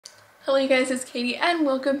Hello you guys, it's Katie and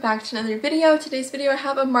welcome back to another video. Today's video I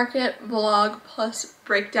have a market vlog plus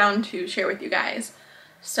breakdown to share with you guys.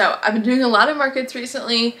 So I've been doing a lot of markets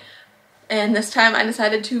recently and this time I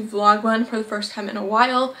decided to vlog one for the first time in a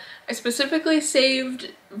while. I specifically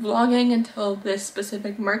saved vlogging until this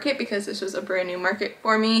specific market because this was a brand new market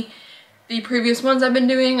for me. The previous ones I've been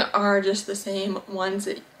doing are just the same ones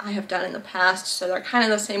that I have done in the past, so they're kind of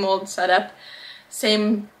the same old setup,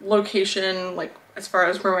 same location, like as far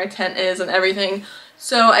as where my tent is and everything.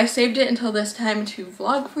 So I saved it until this time to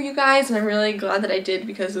vlog for you guys, and I'm really glad that I did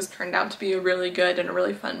because this turned out to be a really good and a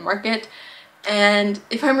really fun market. And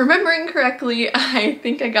if I'm remembering correctly, I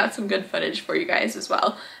think I got some good footage for you guys as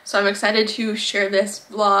well. So I'm excited to share this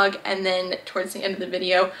vlog and then towards the end of the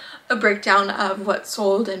video, a breakdown of what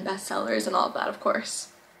sold and bestsellers and all of that, of course.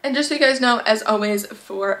 And just so you guys know, as always,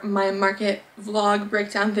 for my market vlog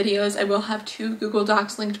breakdown videos, I will have 2 Google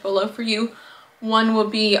Docs linked below for you. One will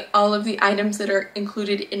be all of the items that are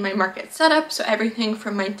included in my market setup, so everything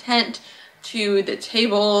from my tent to the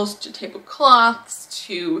tables, to tablecloths,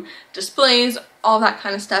 to displays, all that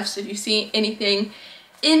kind of stuff. So if you see anything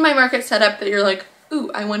in my market setup that you're like, ooh,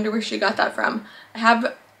 I wonder where she got that from, I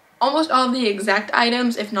have almost all of the exact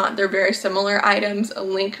items, if not they're very similar items,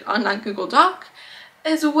 linked on that Google Doc,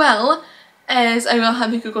 as well as I will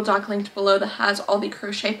have a Google Doc linked below that has all the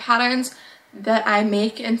crochet patterns that I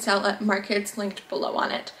make and sell at markets linked below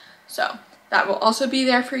on it. So that will also be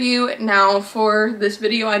there for you. Now for this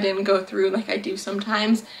video I didn't go through like I do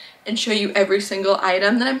sometimes and show you every single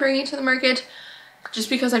item that I'm bringing to the market, just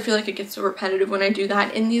because I feel like it gets so repetitive when I do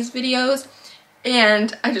that in these videos,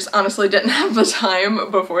 and I just honestly didn't have the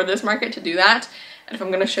time before this market to do that. And if I'm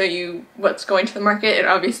going to show you what's going to the market, it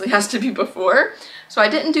obviously has to be before. So I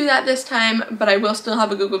didn't do that this time, but I will still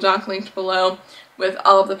have a Google Doc linked below with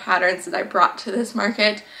all of the patterns that I brought to this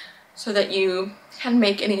market so that you can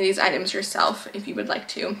make any of these items yourself if you would like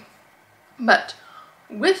to. But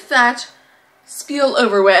with that spiel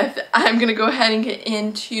over with, I'm going to go ahead and get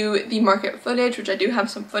into the market footage, which I do have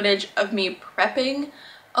some footage of me prepping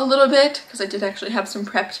a little bit because I did actually have some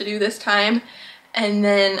prep to do this time. And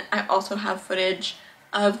then I also have footage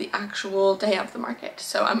of the actual day of the market.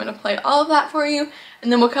 So I'm going to play all of that for you,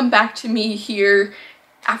 and then we'll come back to me here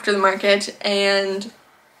after the market and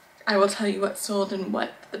I will tell you what sold and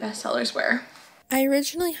what the best sellers were. I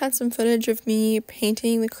originally had some footage of me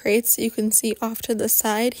painting the crates that you can see off to the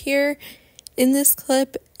side here in this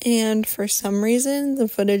clip, and for some reason the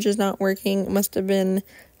footage is not working. It must have been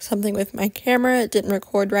something with my camera, it didn't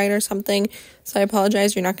record right or something, so I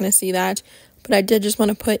apologize, you're not going to see that. But I did just want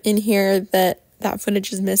to put in here that that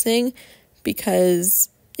footage is missing because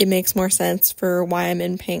it makes more sense for why I'm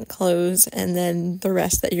in paint clothes, and then the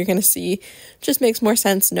rest that you're going to see just makes more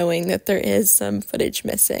sense knowing that there is some footage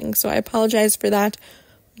missing. So I apologize for that,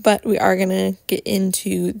 but we are going to get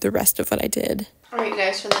into the rest of what I did. Alright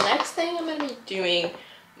guys, so the next thing I'm going to be doing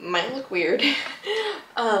might look weird,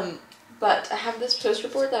 but I have this poster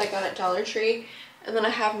board that I got at Dollar Tree, and then I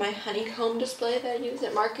have my honeycomb display that I use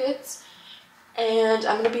at markets. And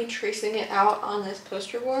I'm going to be tracing it out on this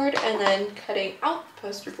poster board and then cutting out the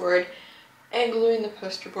poster board and gluing the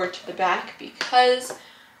poster board to the back because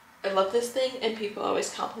I love this thing and people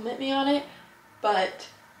always compliment me on it, but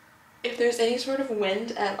if there's any sort of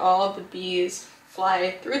wind at all, the bees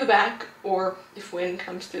fly through the back, or if wind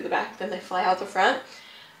comes through the back then they fly out the front,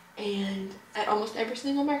 and at almost every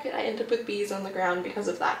single market I end up with bees on the ground because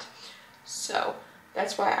of that. So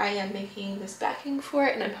that's why I am making this backing for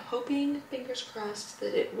it, and I'm hoping, fingers crossed,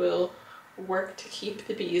 that it will work to keep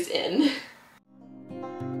the bees in.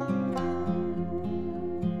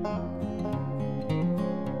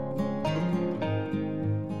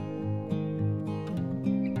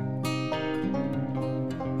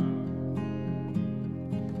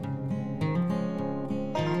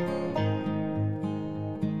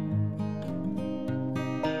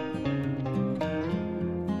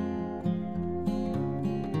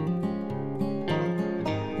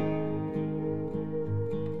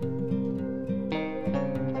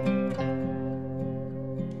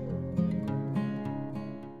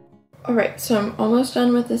 Alright, so I'm almost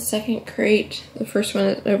done with the second crate. The first one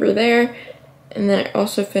is over there, and then I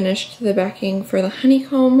also finished the backing for the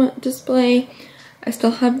honeycomb display. I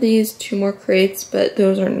still have these 2 more crates, but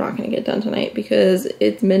those are not going to get done tonight because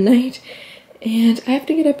it's midnight and I have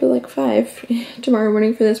to get up at like 5 tomorrow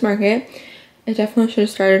morning for this market. I definitely should have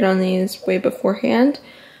started on these way beforehand,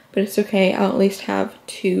 but it's okay. I'll at least have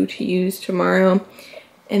 2 to use tomorrow,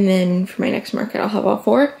 and then for my next market I'll have all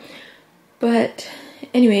 4. But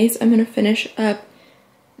anyways, I'm going to finish up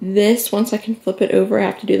this. Once I can flip it over, I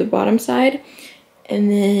have to do the bottom side,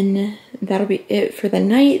 and then that'll be it for the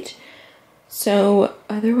night. So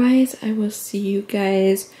otherwise, I will see you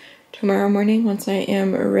guys tomorrow morning once I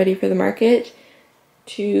am ready for the market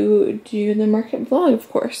to do the market vlog, of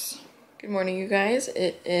course. Good morning, you guys.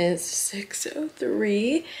 It is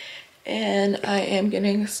 6:03 and I am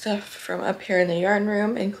getting stuff from up here in the yarn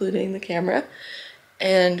room, including the camera,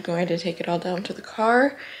 and going to take it all down to the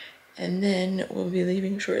car, and then we'll be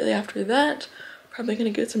leaving shortly after that. Probably gonna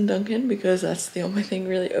get some Dunkin' because that's the only thing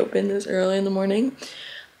really open this early in the morning.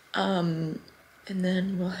 And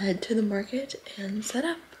then we'll head to the market and set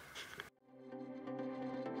up.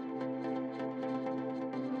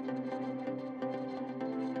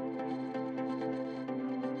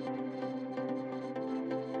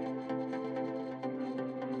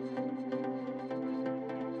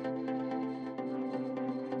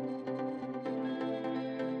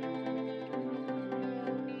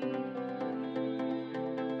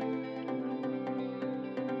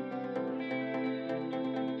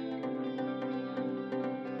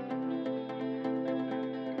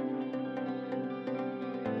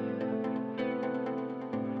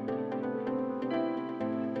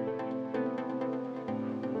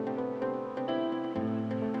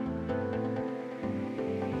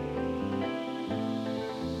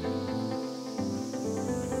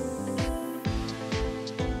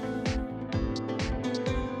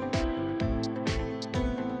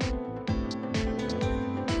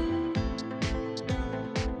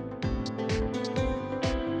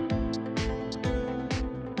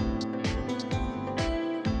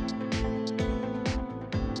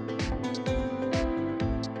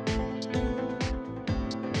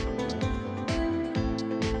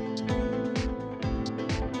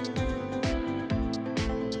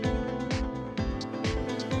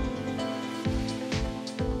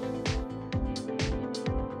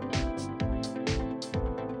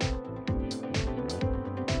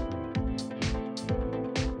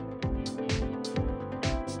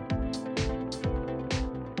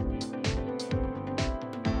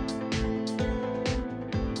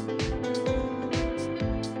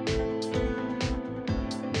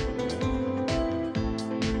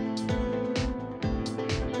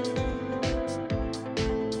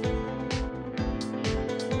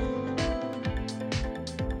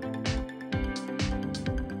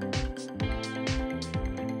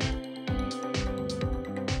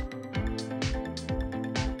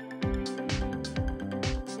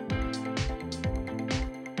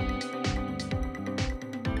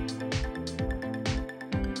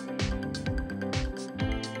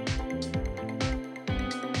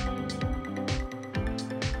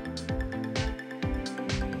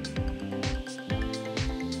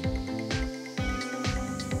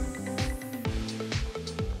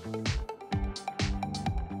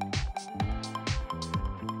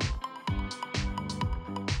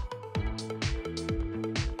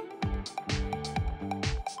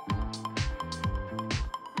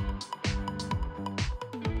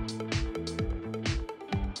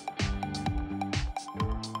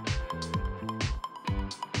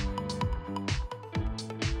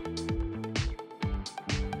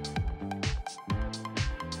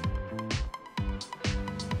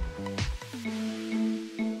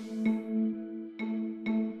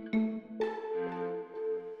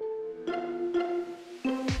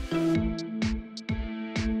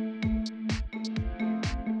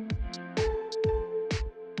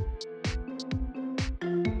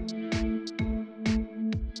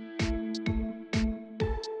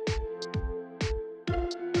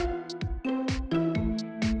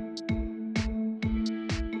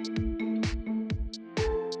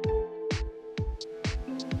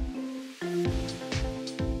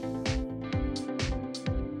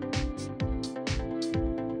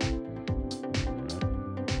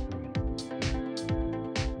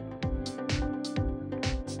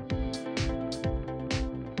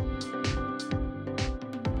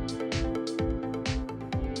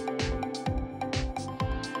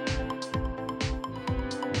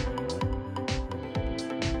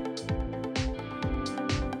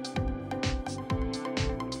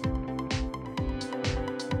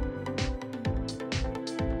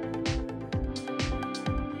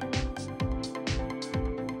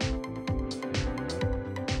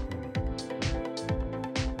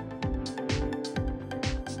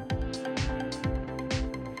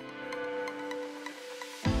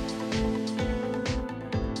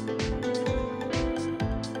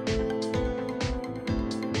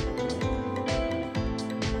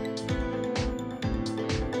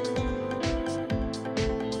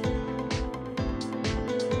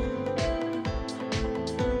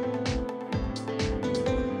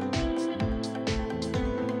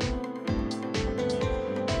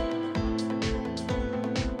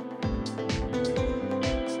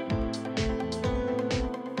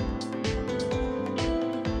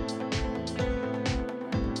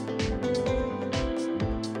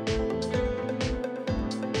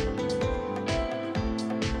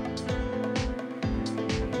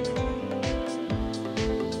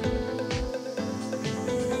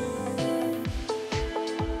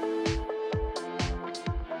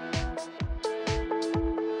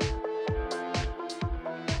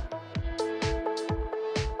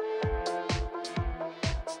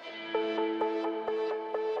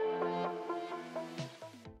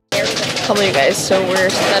 come on you guys, so we're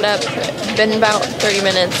set up, been about 30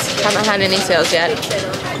 minutes, haven't had any sales yet.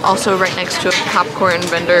 Also right next to a popcorn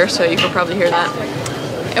vendor, so you can probably hear that.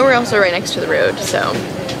 And we're also right next to the road, so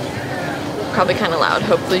probably kind of loud,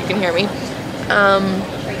 hopefully you can hear me.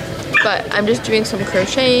 But I'm just doing some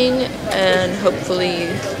crocheting and hopefully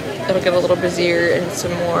it'll get a little busier and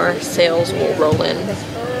some more sales will roll in,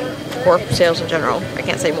 or sales in general. I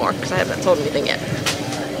can't say more because I haven't sold anything yet.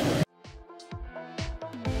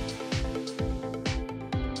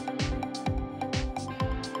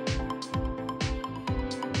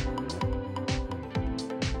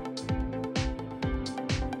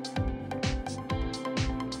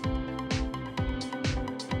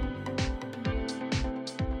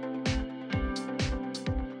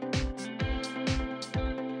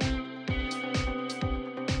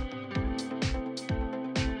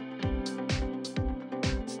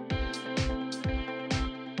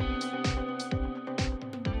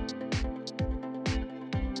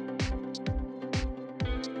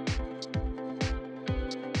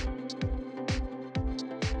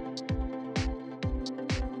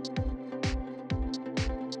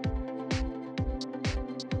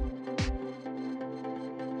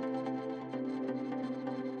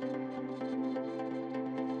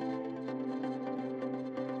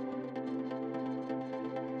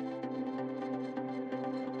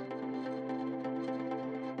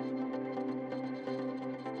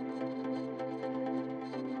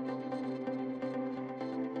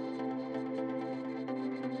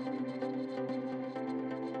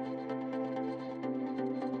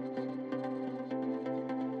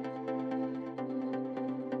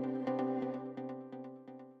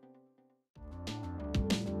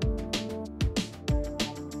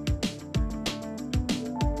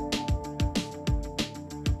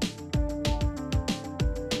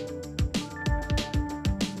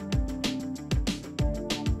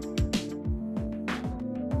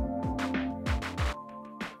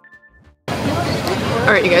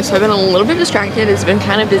 Alright you guys, so I've been a little bit distracted. It's been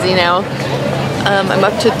kind of busy now. I'm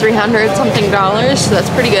up to $300 something, so that's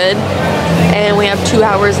pretty good. And we have 2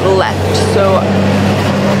 hours left, so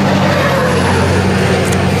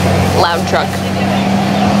loud truck.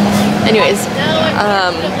 Anyways,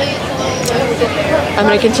 I'm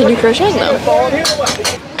gonna continue crocheting though.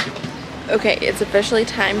 Okay, it's officially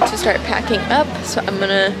time to start packing up, so I'm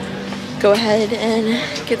gonna go ahead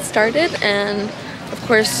and get started, and of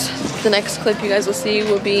course the next clip you guys will see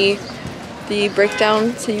will be the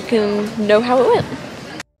breakdown so you can know how it went.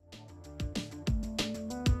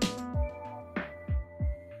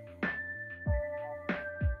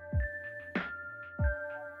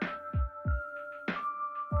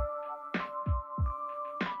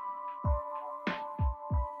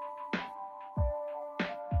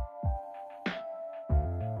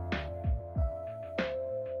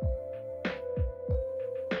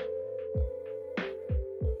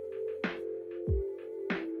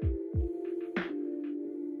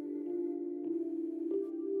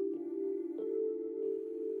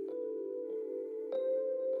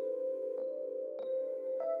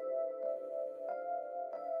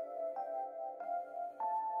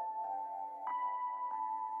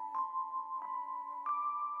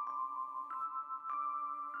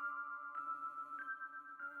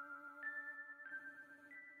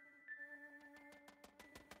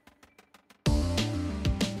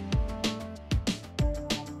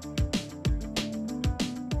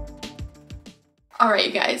 Alright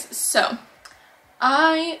you guys, so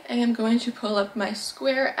I am going to pull up my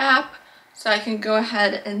Square app so I can go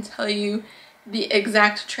ahead and tell you the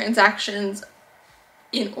exact transactions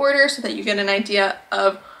in order so that you get an idea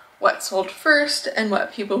of what sold first and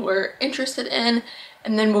what people were interested in,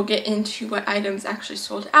 and then we'll get into what items actually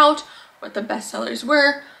sold out, what the best sellers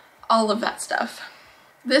were, all of that stuff.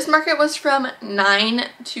 This market was from 9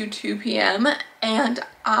 to 2 p.m. and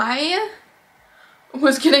I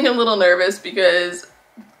was getting a little nervous because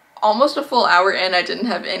almost a full hour in I didn't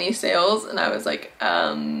have any sales, and I was like,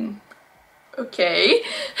 okay.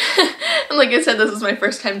 And like I said, this is my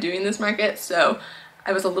first time doing this market, so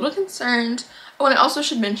I was a little concerned. Oh, and I also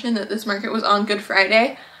should mention that this market was on Good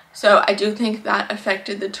Friday, so I do think that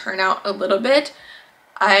affected the turnout a little bit.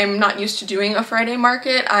 I'm not used to doing a Friday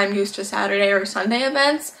market. I'm used to Saturday or Sunday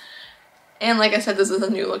events, and like I said, this is a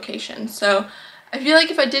new location, so I feel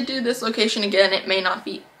like if I did do this location again, it may not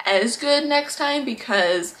be as good next time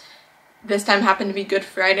because this time happened to be Good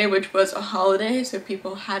Friday, which was a holiday, so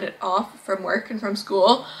people had it off from work and from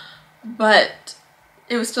school, but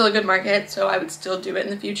it was still a good market, so I would still do it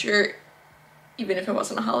in the future, even if it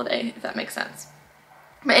wasn't a holiday, if that makes sense.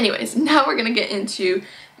 But anyways, now we're gonna get into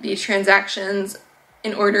the transactions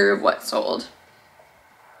in order of what sold.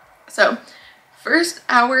 So first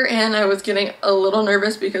hour in, I was getting a little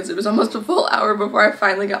nervous because it was almost a full hour before I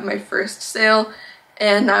finally got my first sale,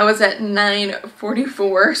 and I was at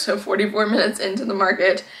 9:44, so 44 minutes into the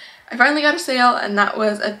market. I finally got a sale, and that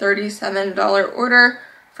was a $37 order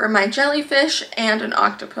for my jellyfish and an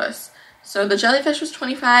octopus. So the jellyfish was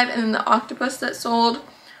 $25, and then the octopus that sold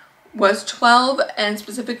was $12, and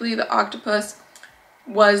specifically the octopus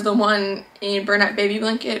was the one in Burnout Baby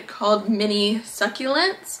Blanket called Mini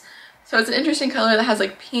Succulents. So it's an interesting color that has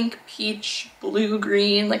like pink, peach, blue,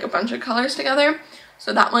 green, like a bunch of colors together.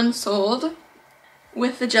 So that one sold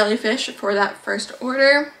with the jellyfish for that first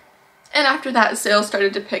order. And after that, sales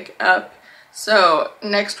started to pick up. So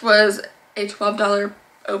next was a $12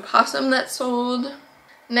 opossum that sold.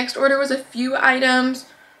 Next order was a few items.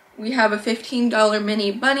 We have a $15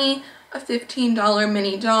 mini bunny, a $15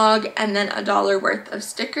 mini dog, and then $1 worth of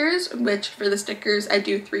stickers, which for the stickers I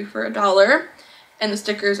do 3 for $1. And the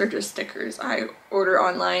stickers are just stickers I order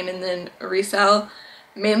online and then resell,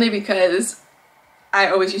 mainly because I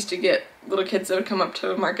always used to get little kids that would come up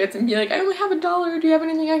to markets and be like, I only have $1, do you have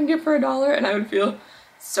anything I can get for $1? And I would feel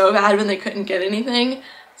so bad when they couldn't get anything.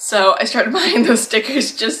 So I started buying those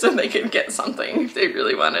stickers just so they could get something if they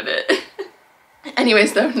really wanted it.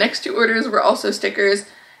 Anyways, the next 2 orders were also stickers,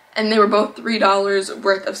 and they were both $3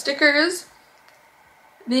 worth of stickers.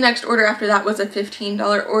 The next order after that was a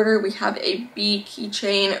 $15 order. We have a bee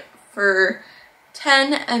keychain for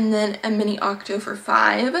 $10 and then a mini octo for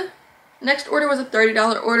 $5. Next order was a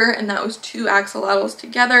 $30 order, and that was 2 axolotls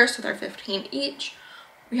together, so they're $15 each.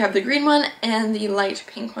 We have the green one and the light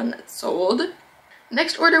pink one that sold.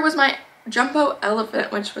 Next order was my jumbo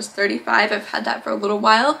elephant, which was $35. I've had that for a little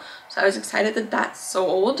while, so I was excited that that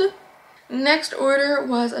sold. Next order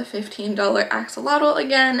was a $15 axolotl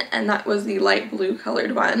again, and that was the light blue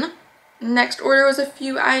colored one. Next order was a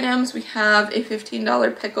few items. We have a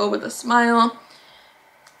 $15 pickle with a smile,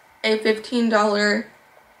 a $15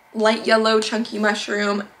 light yellow chunky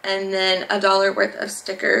mushroom, and then $1 worth of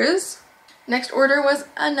stickers. Next order was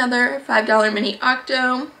another $5 mini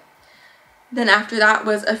octo. Then after that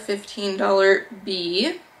was a $15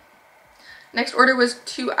 bee. Next order was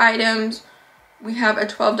 2 items. We have a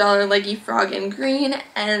 $12 leggy frog in green,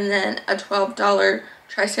 and then a $12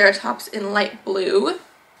 triceratops in light blue.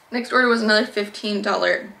 Next order was another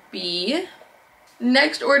 $15 bee.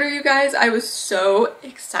 Next order, you guys, I was so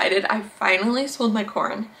excited. I finally sold my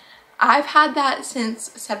corn. I've had that since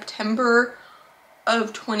September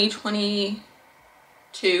of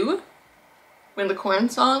 2022 when the corn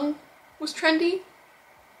song was trendy.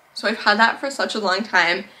 So I've had that for such a long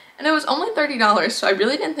time. And it was only $30, so I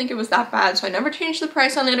really didn't think it was that bad, so I never changed the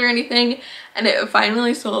price on it or anything, and it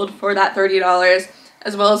finally sold for that $30,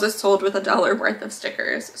 as well as it sold with $1 worth of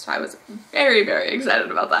stickers, so I was very, very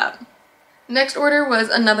excited about that. Next order was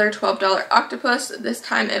another $12 octopus. This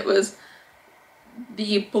time it was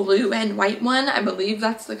the blue and white one. I believe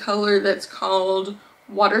that's the color that's called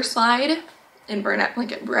Water Slide in Burnout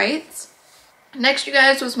Blanket Brights. Next, you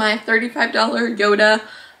guys, was my $35 Yoda,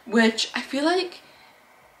 which I feel like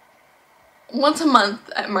once a month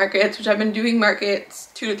at markets, which I've been doing markets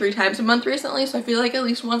 2 to 3 times a month recently, so I feel like at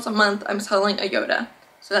least once a month I'm selling a Yoda.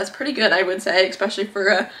 So that's pretty good, I would say, especially for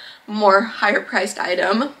a more higher priced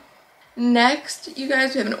item. Next, you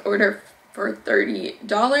guys, we have an order for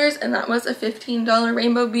 $30, and that was a $15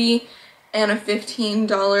 rainbow bee and a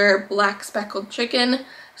 $15 black speckled chicken.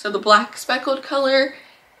 So the black speckled color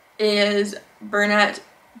is Burnout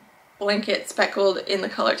Blanket speckled in the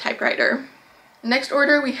color typewriter. Next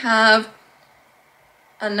order, we have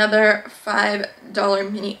another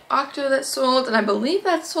 $5 mini octo that sold, and I believe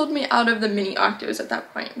that sold me out of the mini octos at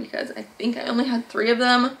that point because I think I only had 3 of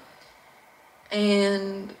them,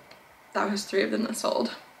 and that was 3 of them that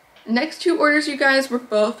sold. Next 2 orders, you guys, were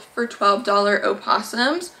both for $12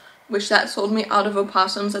 opossums, which that sold me out of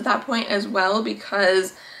opossums at that point as well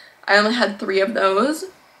because I only had 3 of those.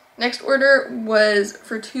 Next order was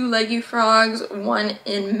for 2 leggy frogs, one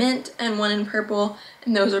in mint and one in purple,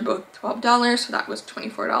 and those are both $12, so that was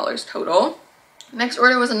 $24 total. Next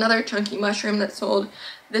order was another chunky mushroom that sold,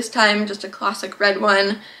 this time just a classic red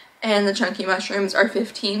one, and the chunky mushrooms are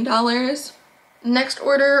 $15. Next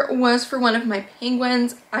order was for one of my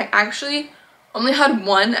penguins. I actually only had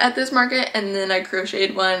 1 at this market, and then I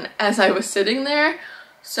crocheted one as I was sitting there,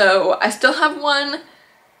 so I still have 1,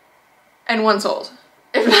 and 1 sold,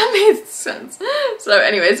 if that made sense. So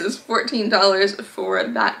anyways, it was $14 for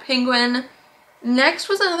that penguin. Next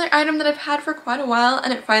was another item that I've had for quite a while,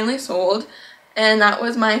 and it finally sold, and that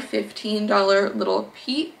was my $15 little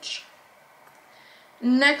peach.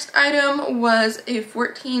 Next item was a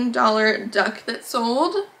 $14 duck that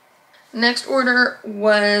sold. Next order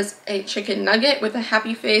was a chicken nugget with a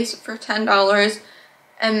happy face for $10,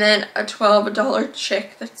 and then a $12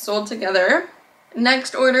 chick that sold together.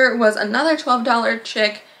 Next order was another $12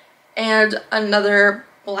 chick and another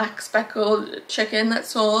black speckled chicken that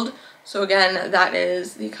sold. So again, that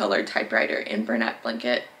is the colored typewriter in Burnett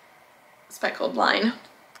Blanket speckled line.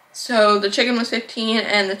 So the chicken was 15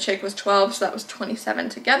 and the chick was 12, so that was 27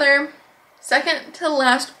 together. Second to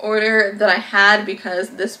last order that I had,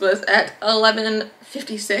 because this was at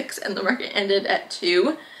 11:56 and the market ended at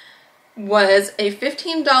 2, was a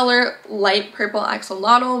 $15 light purple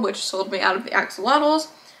axolotl, which sold me out of the axolotls,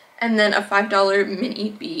 and then a $5 mini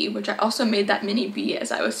bee, which I also made that mini bee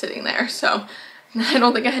as I was sitting there, so I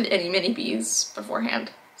don't think I had any mini bees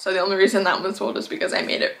beforehand. So the only reason that one sold is because I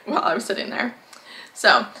made it while I was sitting there.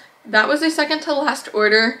 So that was the second to last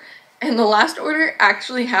order, and the last order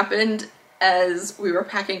actually happened as we were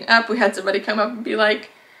packing up. We had somebody come up and be like,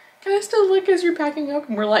 "Can I still look as you're packing up?"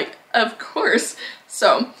 And we're like, "Of course."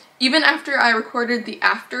 So even after I recorded the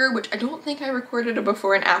after, which I don't think I recorded a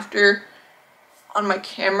before and after on my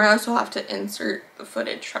camera, so I'll have to insert the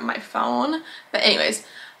footage from my phone. But anyways,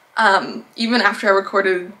 even after I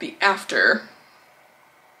recorded the after,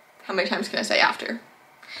 how many times can I say after?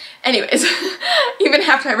 Anyways, even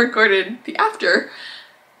after I recorded the after,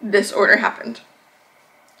 this order happened.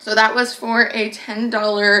 So that was for a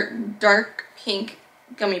 $10 dark pink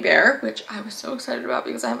gummy bear, which I was so excited about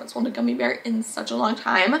because I haven't sold a gummy bear in such a long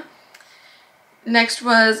time. Next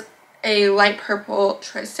was a light purple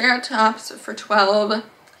triceratops for 12,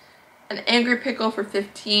 an angry pickle for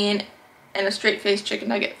 15, and a straight faced chicken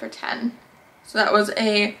nugget for 10. So that was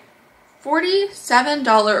a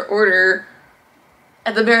 $47 order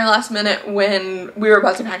at the very last minute when we were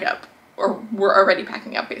about to pack up, or were already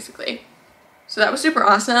packing up basically. So that was super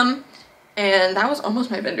awesome, and that was almost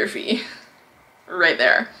my vendor fee right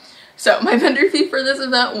there. So my vendor fee for this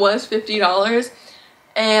event was $50,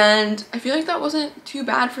 and I feel like that wasn't too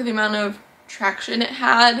bad for the amount of traction it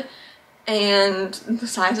had and the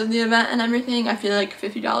size of the event and everything. I feel like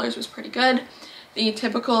 $50 was pretty good. The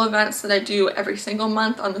typical events that I do every single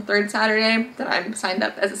month on the third Saturday that I'm signed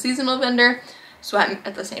up as a seasonal vendor, so I'm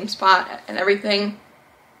at the same spot and everything,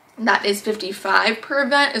 that is $55 per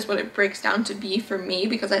event is what it breaks down to be for me,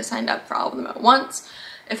 because I signed up for all of them at once.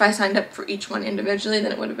 If I signed up for each one individually,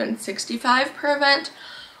 then it would have been $65 per event,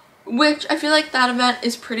 which I feel like that event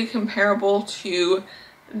is pretty comparable to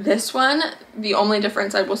this one. The only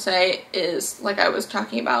difference I will say is, like I was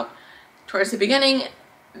talking about towards the beginning,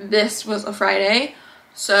 this was a Friday,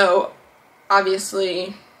 so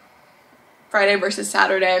obviously Friday versus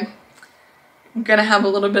Saturday, I'm gonna have a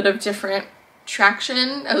little bit of different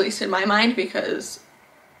traction, at least in my mind, because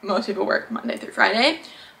most people work Monday through Friday,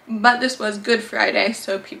 but this was Good Friday,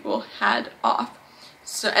 so people had off.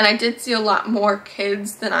 So, and I did see a lot more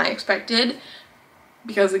kids than I expected,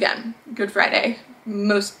 because again, Good Friday,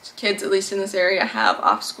 most kids, at least in this area, have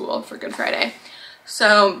off school for Good Friday.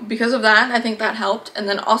 So because of that, I think that helped. And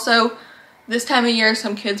then also, this time of year,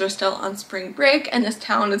 some kids are still on spring break, and this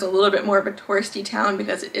town is a little bit more of a touristy town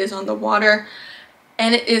because it is on the water.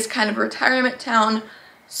 And it is kind of a retirement town,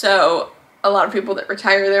 so a lot of people that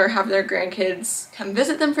retire there have their grandkids come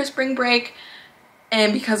visit them for spring break,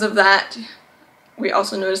 and because of that, we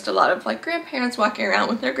also noticed a lot of like grandparents walking around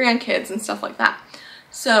with their grandkids and stuff like that.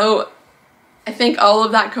 So I think all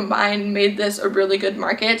of that combined made this a really good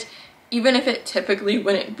market, even if it typically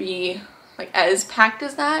wouldn't be like as packed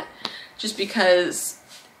as that, just because,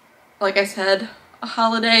 like I said, a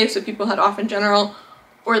holiday, so people had off in general,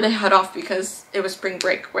 or they had off because it was spring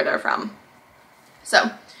break where they're from.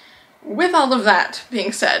 So with all of that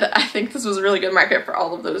being said, I think this was a really good market for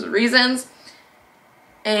all of those reasons.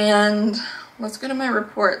 And let's go to my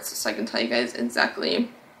reports so I can tell you guys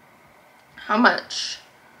exactly how much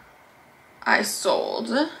I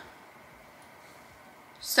sold.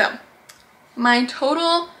 So my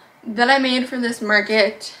total that I made for this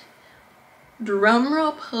market,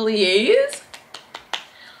 drumroll please,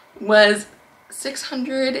 was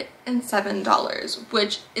 $607,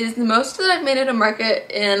 which is the most that I've made at a market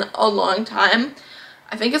in a long time.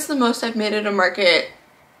 I think it's the most I've made at a market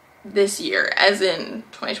this year, as in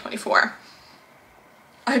 2024.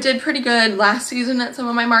 I did pretty good last season at some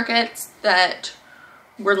of my markets that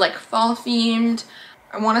were like fall themed.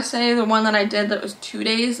 I want to say the one that I did that was 2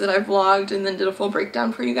 days that I vlogged and then did a full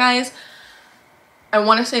breakdown for you guys, I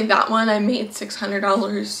want to say that one I made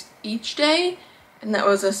 $600 each day, and that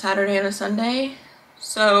was a Saturday and a Sunday.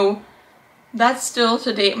 So that's still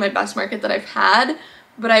to date my best market that I've had,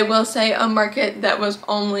 but I will say a market that was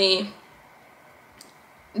only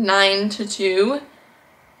 9 to 2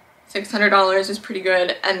 $600 is pretty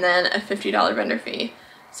good, and then a $50 vendor fee.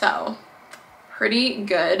 So pretty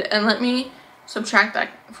good. And let me subtract that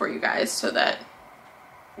for you guys so that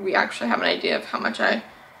we actually have an idea of how much I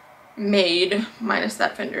made minus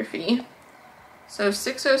that vendor fee. So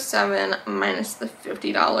 $607 minus the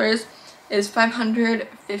 $50 is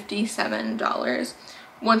 $557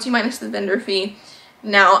 once you minus the vendor fee.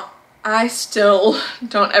 Now, I still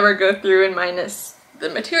don't ever go through and minus the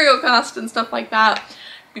material cost and stuff like that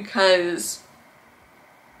because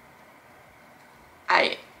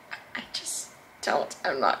I just don't.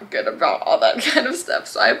 I'm not good about all that kind of stuff.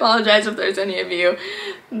 So I apologize if there's any of you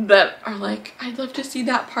that are like, I'd love to see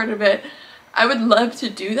that part of it. I would love to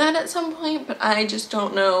do that at some point, but I just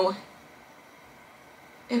don't know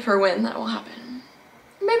if or when that will happen.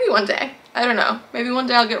 Maybe one day. I don't know. Maybe one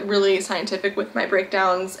day I'll get really scientific with my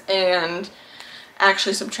breakdowns and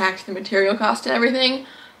actually subtract the material cost and everything.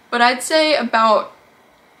 But I'd say about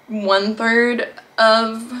 1/3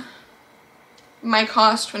 of my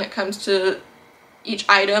cost when it comes to each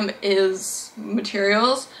item is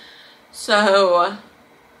materials. So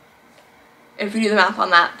if you do the math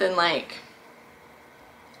on that, then like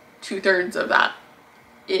 2/3 of that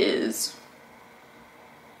is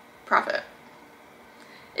profit,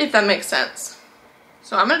 if that makes sense.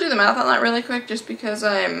 So I'm gonna do the math on that really quick just because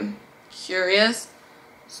I'm curious.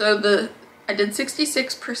 So I did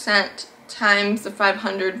 66% times the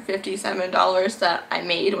 $557 that I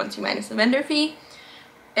made once you minus the vendor fee,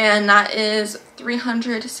 and that is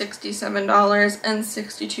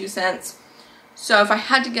 $367.62. So if I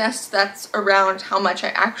had to guess, that's around how much I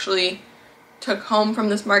actually took home from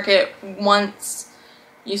this market once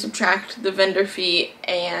you subtract the vendor fee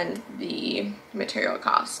and the material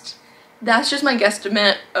cost. That's just my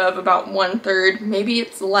guesstimate of about 1/3. Maybe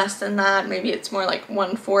it's less than that. Maybe it's more like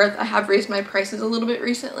 1/4. I have raised my prices a little bit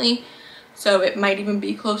recently, so it might even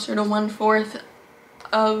be closer to 1/4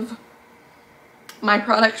 of my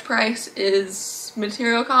product price is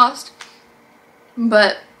material cost.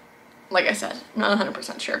 But like I said, I'm not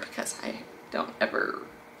 100% sure because I don't ever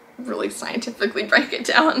really scientifically break it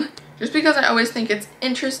down. Just because I always think it's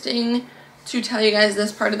interesting to tell you guys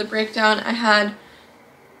this part of the breakdown. I had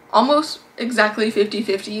almost exactly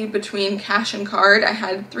 50-50 between cash and card. I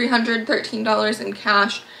had $313 in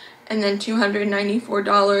cash and then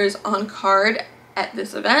 $294 on card at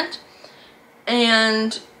this event.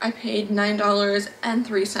 And I paid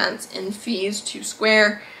 $9.03 in fees to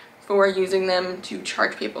Square for using them to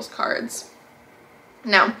charge people's cards.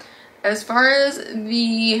 Now, as far as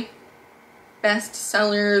the best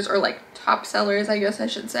sellers, or like top sellers, I guess I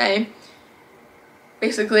should say,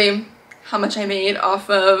 basically how much I made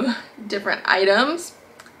off of different items.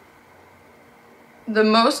 The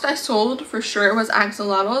most I sold for sure was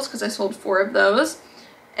axolotls because I sold 4 of those,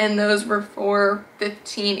 and those were for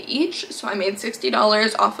 $15 each, so I made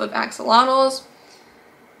 $60 off of axolotls.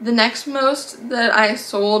 The next most that I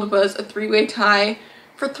sold was a 3-way tie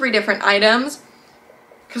for 3 different items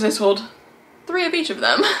because I sold 3 of each of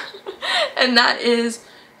them. And that is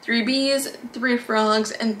 3 bees, 3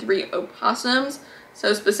 frogs, and 3 opossums.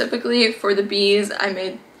 So specifically for the bees, I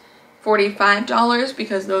made $45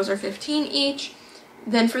 because those are $15 each.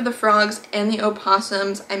 Then for the frogs and the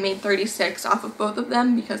opossums, I made $36 off of both of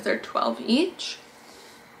them because they're $12 each.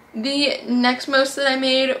 The next most that I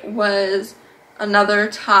made was another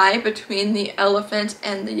tie between the elephant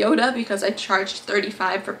and the Yoda because I charged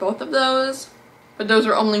 $35 for both of those. But those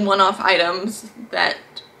were only one-off items that,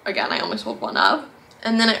 again, I only sold 1 of.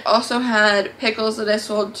 And then I also had pickles that I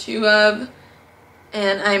sold 2 of,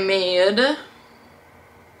 and I made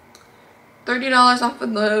 $30 off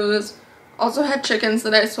of those. Also had chickens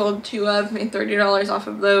that I sold 2 of, made $30 off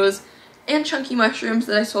of those, and chunky mushrooms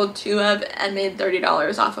that I sold 2 of and made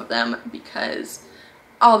 $30 off of them because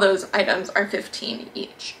all those items are $15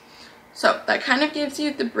 each. So that kind of gives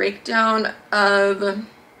you the breakdown of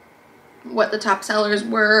what the top sellers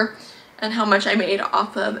were and how much I made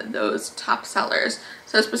off of those top sellers.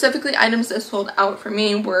 So specifically items that sold out for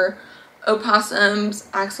me were opossums,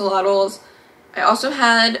 axolotls. I also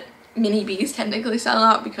had mini bees technically sell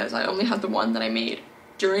out because I only had the one that I made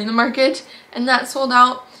during the market and that sold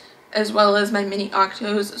out, as well as my mini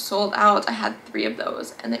octos sold out. I had 3 of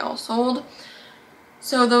those and they all sold.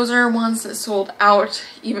 So those are ones that sold out,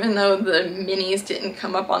 even though the minis didn't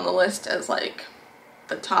come up on the list as like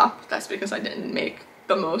the top. That's because I didn't make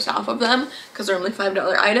the most off of them because they're only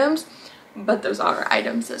 $5 items, but those are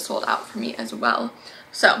items that sold out for me as well.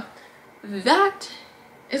 So that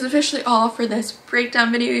is officially all for this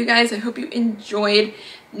breakdown video, you guys. I hope you enjoyed.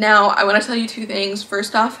 Now I want to tell you 2 things.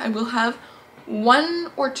 First off, I will have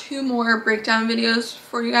 1 or 2 more breakdown videos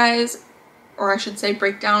for you guys or I should say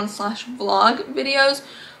breakdown slash vlog videos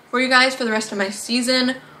for you guys for the rest of my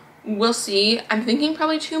season. We'll see. I'm thinking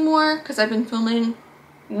probably 2 more because I've been filming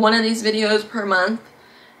one of these videos per month,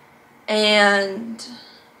 and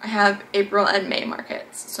I have April and May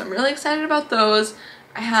markets, so I'm really excited about those.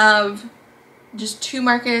 I have just 2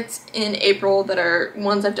 markets in April that are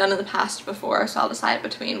ones I've done in the past before, so I'll decide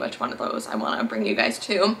between which one of those I want to bring you guys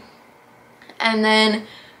to. And then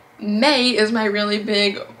May is my really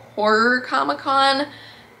big horror Comic-Con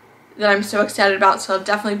that I'm so excited about, so I'll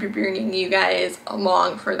definitely be bringing you guys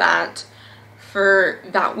along for that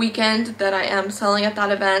weekend that I am selling at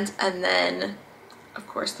that event, and then of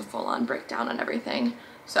course the full-on breakdown and everything.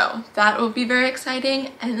 So that will be very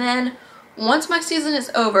exciting. And then once my season is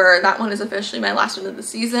over, that one is officially my last one of the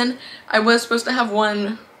season. I was supposed to have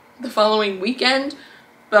one the following weekend,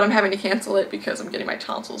 but I'm having to cancel it because I'm getting my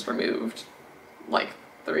tonsils removed like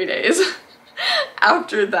 3 days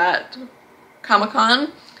after that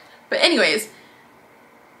Comic-Con. But anyways,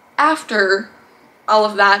 after all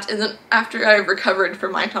of that, and then after I've recovered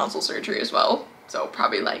from my tonsil surgery as well, so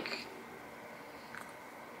probably like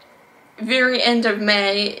very end of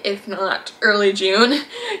May, if not early June,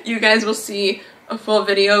 you guys will see a full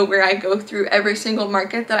video where I go through every single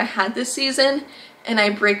market that I had this season, and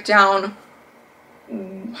I break down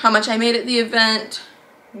how much I made at the event,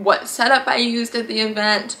 what setup I used at the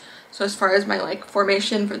event, so as far as my like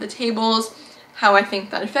formation for the tables, how I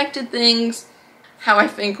think that affected things, how I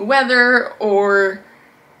think weather or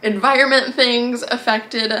environment things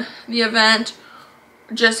affected the event,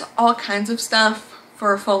 just all kinds of stuff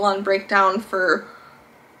for a full-on breakdown. For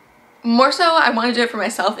more so, I want to do it for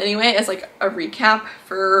myself anyway, as like a recap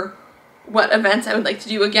for what events I would like to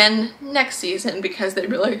do again next season because they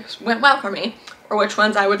really went well for me, or which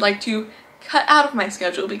ones I would like to cut out of my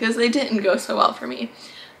schedule because they didn't go so well for me,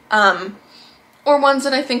 or ones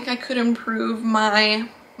that I think I could improve my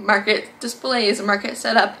market displays and market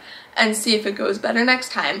setup and see if it goes better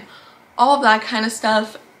next time. All of that kind of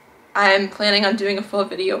stuff I'm planning on doing a full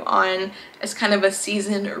video on as kind of a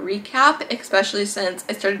season recap, especially since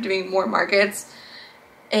I started doing more markets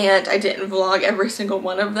and I didn't vlog every single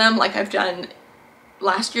one of them like I've done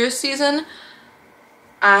last year's season.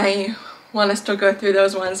 I want to still go through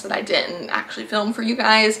those ones that I didn't actually film for you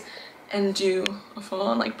guys and do a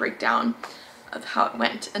full-on like breakdown of how it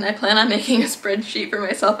went. And I plan on making a spreadsheet for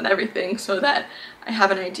myself and everything so that I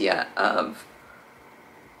have an idea of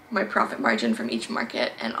my profit margin from each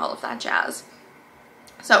market and all of that jazz.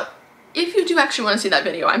 So if you do actually want to see that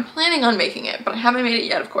video, I'm planning on making it, but I haven't made it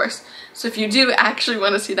yet, of course. So if you do actually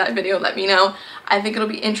want to see that video, let me know. I think it'll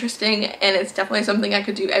be interesting, and it's definitely something I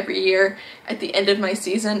could do every year at the end of my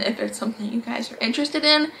season if it's something you guys are interested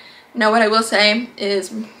in. Now, what I will say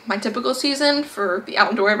is my typical season for the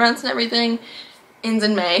outdoor events and everything ends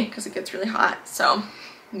in May because it gets really hot. So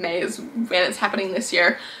May is when it's happening this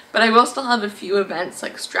year, but I will still have a few events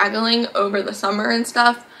like straggling over the summer and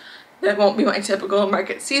stuff that won't be my typical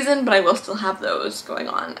market season, but I will still have those going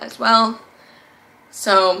on as well.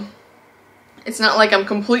 So it's not like I'm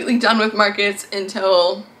completely done with markets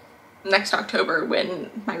until next October when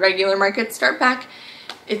my regular markets start back.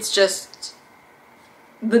 It's just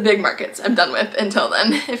the big markets I'm done with until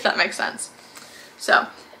then, if that makes sense. So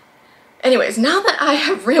anyways, now that I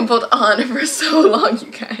have rambled on for so long,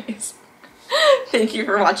 you guys, thank you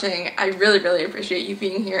for watching. I really, really appreciate you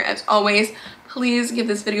being here as always. Please give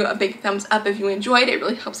this video a big thumbs up if you enjoyed. It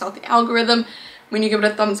really helps out the algorithm. When you give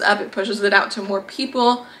it a thumbs up, it pushes it out to more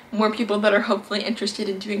people that are hopefully interested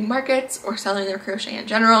in doing markets or selling their crochet in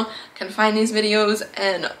general can find these videos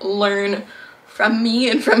and learn from me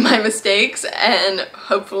and from my mistakes and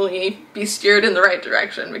hopefully be steered in the right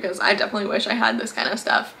direction, because I definitely wish I had this kind of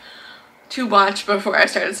stuff to watch before I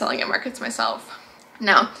started selling at markets myself.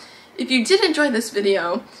 Now, if you did enjoy this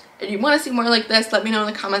video and you want to see more like this, let me know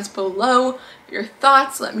in the comments below your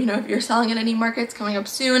thoughts. Let me know if you're selling at any markets coming up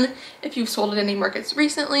soon, if you've sold at any markets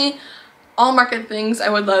recently. All market things I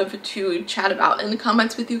would love to chat about in the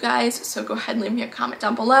comments with you guys, so go ahead and leave me a comment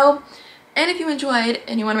down below. And if you enjoyed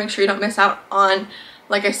and you want to make sure you don't miss out on,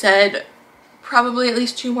 like I said, probably at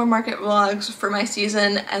least 2 more market vlogs for my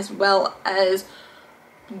season, as well as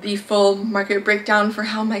the full market breakdown for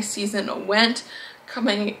how my season went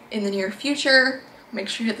coming in the near future, make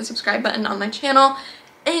sure you hit the subscribe button on my channel,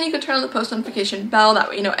 and you can turn on the post notification bell. That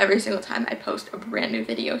way you know every single time I post a brand new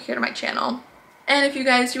video here to my channel. And if you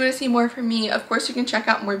guys do want to see more from me, of course you can check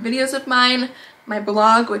out more videos of mine, my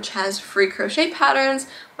blog, which has free crochet patterns,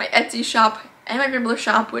 my Etsy shop, and my Dribbler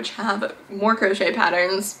shop, which have more crochet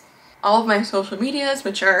patterns, all of my social medias,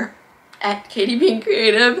 which are at Katie Being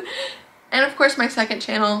Creative, and of course my second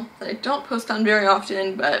channel that I don't post on very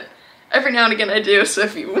often, but every now and again I do, so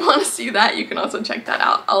if you want to see that, you can also check that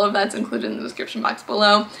out. All of that's included in the description box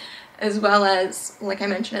below, as well as, like I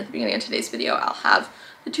mentioned at the beginning of today's video, I'll have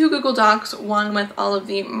the 2 Google Docs, one with all of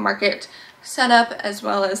the market setup, as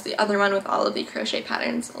well as the other one with all of the crochet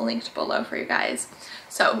patterns linked below for you guys.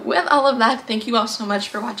 So with all of that, thank you all so much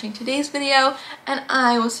for watching today's video, and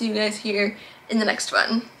I will see you guys here in the next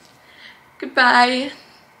one. Goodbye!